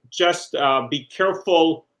should just be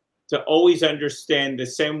careful to always understand the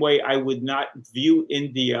same way I would not view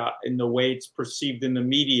India in the way it's perceived in the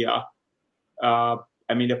media.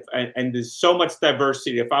 I mean, and there's so much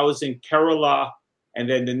diversity. If I was in Kerala and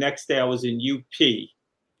then the next day I was in UP,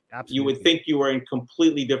 absolutely, you would think you were in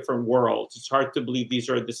completely different worlds. It's hard to believe these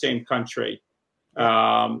are the same country.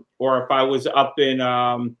 Or if I was up in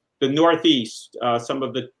the Northeast, some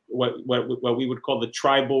of the what we would call the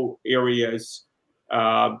tribal areas,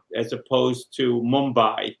 as opposed to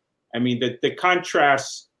Mumbai. I mean, the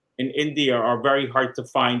contrasts in India are very hard to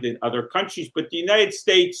find in other countries, but the United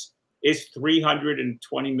States is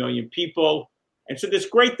 320 million people. And so there's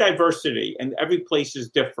great diversity, and every place is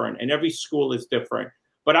different and every school is different.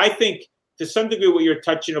 But I think to some degree what you're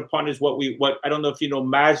touching upon is what I don't know if you know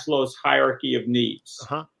Maslow's hierarchy of needs.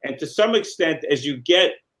 Uh-huh. And to some extent, as you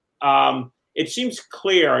get, it seems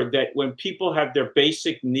clear that when people have their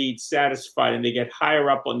basic needs satisfied and they get higher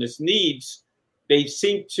up on this needs, they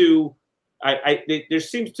seem to, there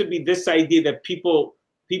seems to be this idea that people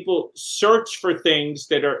search for things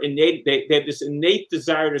that are innate. They have this innate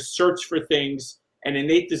desire to search for things, an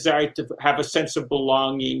innate desire to have a sense of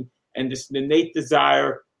belonging, and this innate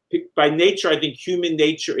desire. By nature, I think human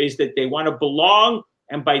nature is that they want to belong,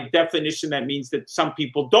 and by definition, that means that some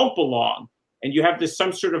people don't belong, and you have this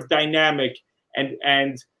some sort of dynamic, and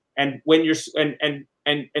when you're and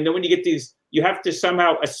then when you get these, you have to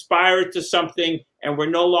somehow aspire to something, and we're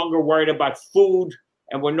no longer worried about food.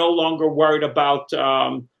 And we're no longer worried about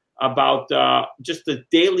just the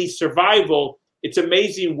daily survival. It's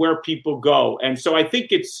amazing where people go, and so I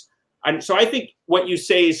think I think what you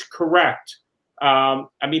say is correct. I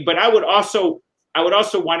mean, but I would also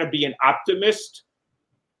want to be an optimist.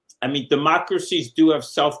 I mean, democracies do have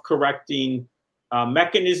self-correcting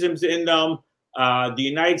mechanisms in them. The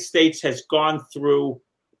United States has gone through.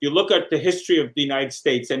 If you look at the history of the United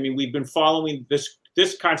States, I mean, we've been following this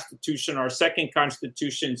constitution, our second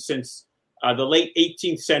constitution, since the late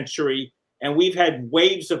 18th century, and we've had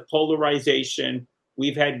waves of polarization.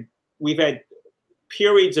 We've had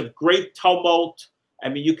periods of great tumult. I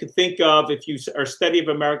mean, you could think of, if you are study of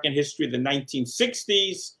American history, the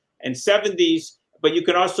 1960s and 70s, but you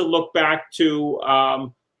can also look back to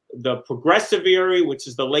the progressive era, which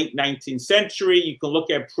is the late 19th century. You can look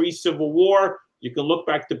at pre-Civil War. You can look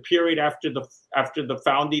back to period after the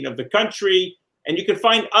founding of the country. And you can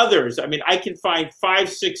find others. I mean, I can find 5,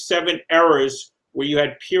 6, 7 eras where you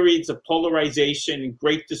had periods of polarization and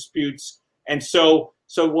great disputes. And so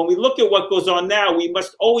when we look at what goes on now, we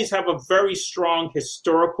must always have a very strong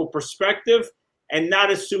historical perspective and not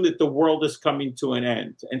assume that the world is coming to an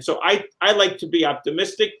end. And so I like to be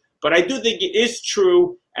optimistic, but I do think it is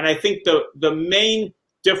true. And I think the main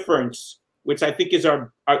difference, which I think is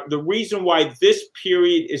the reason why this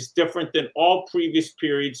period is different than all previous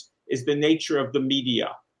periods, is the nature of the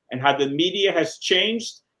media and how the media has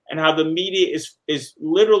changed and how the media is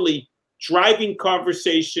literally driving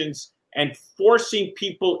conversations and forcing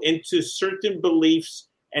people into certain beliefs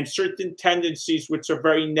and certain tendencies which are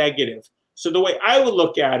very negative. So the way I would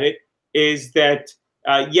look at it is that,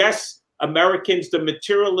 yes, Americans, the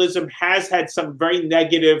materialism has had some very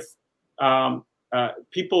negative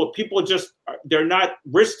people just, they're not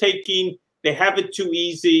risk-taking, they have it too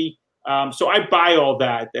easy. So I buy all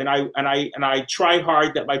that, and I try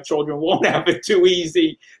hard that my children won't have it too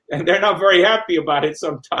easy, and they're not very happy about it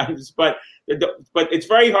sometimes. But it's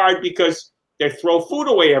very hard because they throw food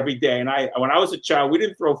away every day. And when I was a child, we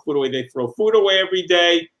didn't throw food away. They throw food away every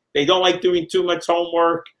day. They don't like doing too much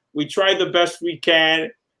homework. We try the best we can,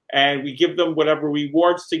 and we give them whatever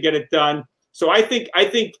rewards to get it done. So I think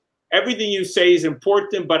everything you say is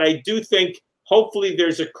important, but I do think hopefully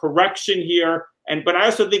there's a correction here. But I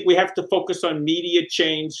also think we have to focus on media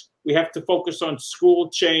change. We have to focus on school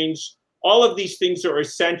change. All of these things are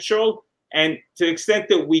essential. And to the extent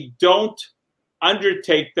that we don't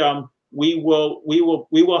undertake them, we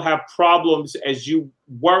will have problems as you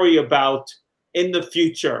worry about in the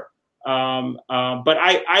future. But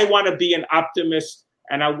I want to be an optimist,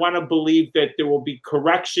 and I want to believe that there will be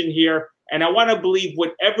correction here. And I want to believe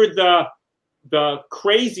whatever the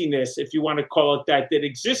craziness, if you want to call it that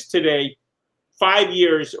exists today, 5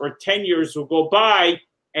 years or 10 years will go by,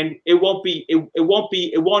 and it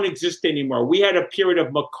won't exist anymore. We had a period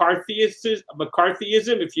of McCarthyism,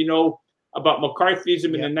 if you know about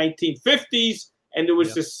McCarthyism in the 1950s, and there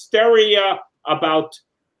was hysteria about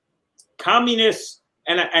communists,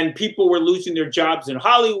 and people were losing their jobs in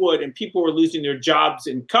Hollywood, and people were losing their jobs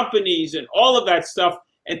in companies, and all of that stuff.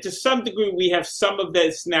 And to some degree, we have some of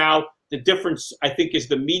this now. The difference, I think, is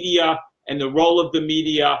the media and the role of the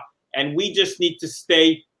media. And we just need to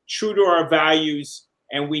stay true to our values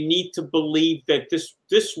and we need to believe that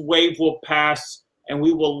this wave will pass and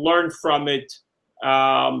we will learn from it.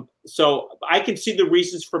 So I can see the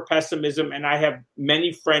reasons for pessimism, and I have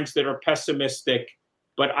many friends that are pessimistic,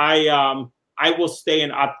 but I will stay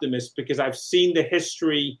an optimist because I've seen the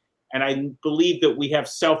history, and I believe that we have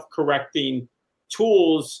self-correcting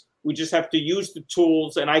tools. We just have to use the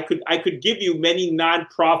tools. And I could give you many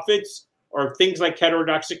nonprofits or things like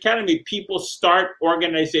Heterodox Academy. People start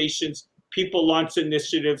organizations, people launch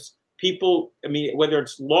initiatives, people, I mean, whether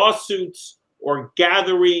it's lawsuits or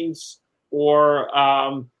gatherings or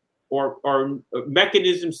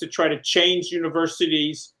mechanisms to try to change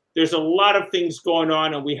universities. There's a lot of things going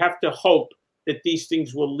on, and we have to hope that these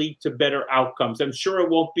things will lead to better outcomes. I'm sure it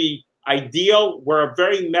won't be ideal. We're a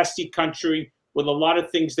very messy country with a lot of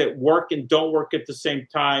things that work and don't work at the same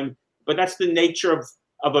time. But that's the nature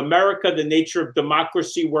of America, the nature of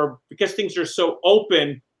democracy, where because things are so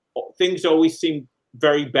open, things always seem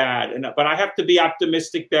very bad. But I have to be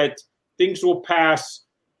optimistic that things will pass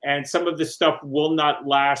and some of this stuff will not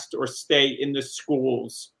last or stay in the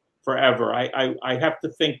schools forever. I have to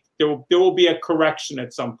think there will be a correction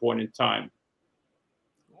at some point in time.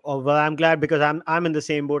 Oh, well, I'm glad because I'm in the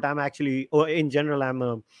same boat. I'm actually, in general, I'm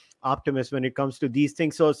a optimist when it comes to these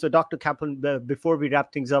things. So Dr. Kaplan, before we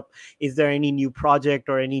wrap things up, is there any new project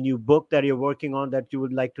or any new book that you're working on that you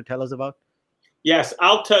would like to tell us about? Yes,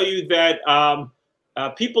 I'll tell you that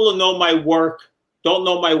people who know my work don't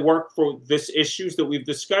know my work for this issues that we've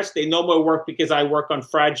discussed. They know my work because I work on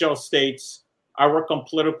fragile states. I work on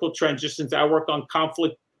political transitions. I work on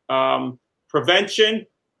conflict prevention.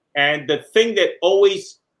 And the thing that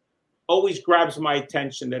always grabs my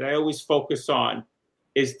attention, that I always focus on,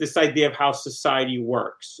 is this idea of how society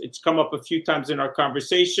works. It's come up a few times in our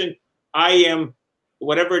conversation. I am,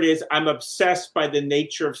 whatever it is, I'm obsessed by the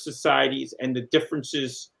nature of societies and the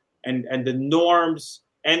differences and the norms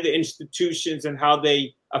and the institutions and how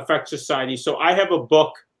they affect society. So I have a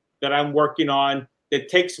book that I'm working on that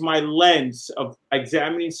takes my lens of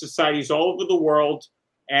examining societies all over the world,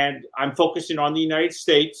 and I'm focusing on the United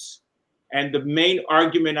States. And the main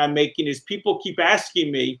argument I'm making is people keep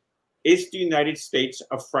asking me, is the United States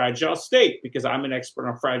a fragile state? Because I'm an expert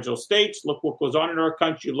on fragile states. Look what goes on in our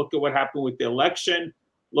country. Look at what happened with the election.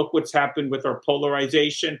 Look what's happened with our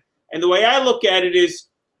polarization. And the way I look at it is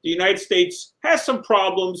the United States has some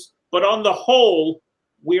problems, but on the whole,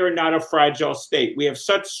 we are not a fragile state. We have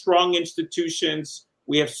such strong institutions.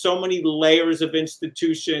 We have so many layers of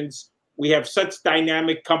institutions. We have such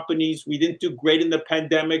dynamic companies. We didn't do great in the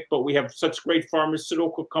pandemic, but we have such great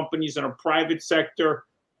pharmaceutical companies in our private sector.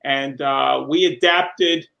 And we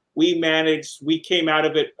adapted, we managed, we came out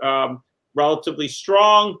of it relatively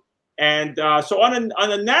strong. And so on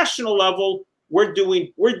a national level, we're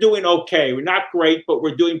doing okay. We're not great, but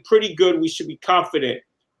we're doing pretty good. We should be confident.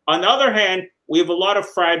 On the other hand, we have a lot of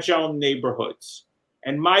fragile neighborhoods.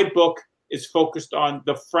 And my book is focused on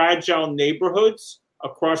the fragile neighborhoods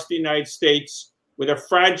across the United States, where they're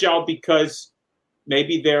fragile because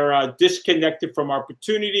maybe they're disconnected from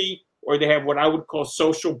opportunity, or they have what I would call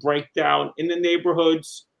social breakdown in the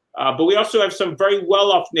neighborhoods. But we also have some very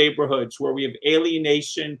well-off neighborhoods where we have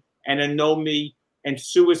alienation and anomie and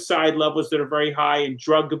suicide levels that are very high and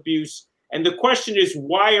drug abuse. And the question is,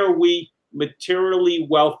 why are we materially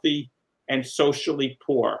wealthy and socially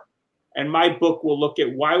poor? And my book will look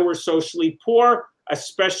at why we're socially poor,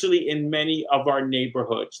 especially in many of our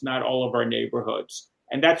neighborhoods, not all of our neighborhoods.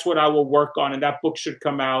 And that's what I will work on. And that book should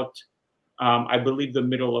come out, I believe, the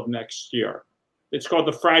middle of next year. It's called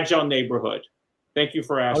The Fragile Neighborhood. Thank you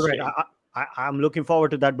for asking. All right. I'm looking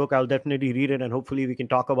forward to that book. I'll definitely read it, and hopefully we can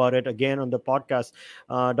talk about it again on the podcast.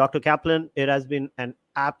 Dr. Kaplan, it has been an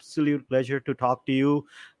absolute pleasure to talk to you.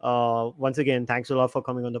 Once again, thanks a lot for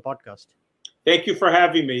coming on the podcast. Thank you for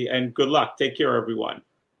having me, and good luck. Take care, everyone.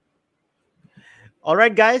 All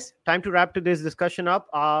right, guys, time to wrap today's discussion up.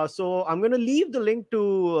 So I'm going to leave the link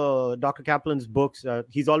to Dr. Kaplan's books.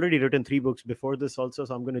 He's already written 3 books before this also,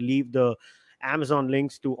 so I'm going to leave the Amazon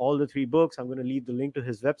links to all the 3 books. I'm going to leave the link to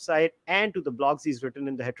his website and to the blogs he's written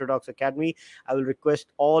in the Heterodox Academy. I will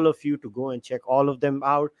request all of you to go and check all of them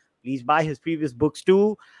out. Please buy his previous books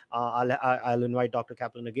too. I'll invite Dr.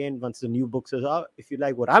 Kaplan again once the new books are out. If you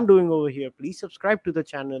like what I'm doing over here, please subscribe to the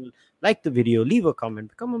channel, like the video, leave a comment,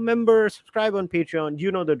 become a member, subscribe on Patreon.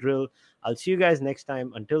 You know the drill. I'll see you guys next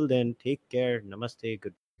time. Until then, take care. Namaste.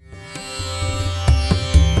 Good.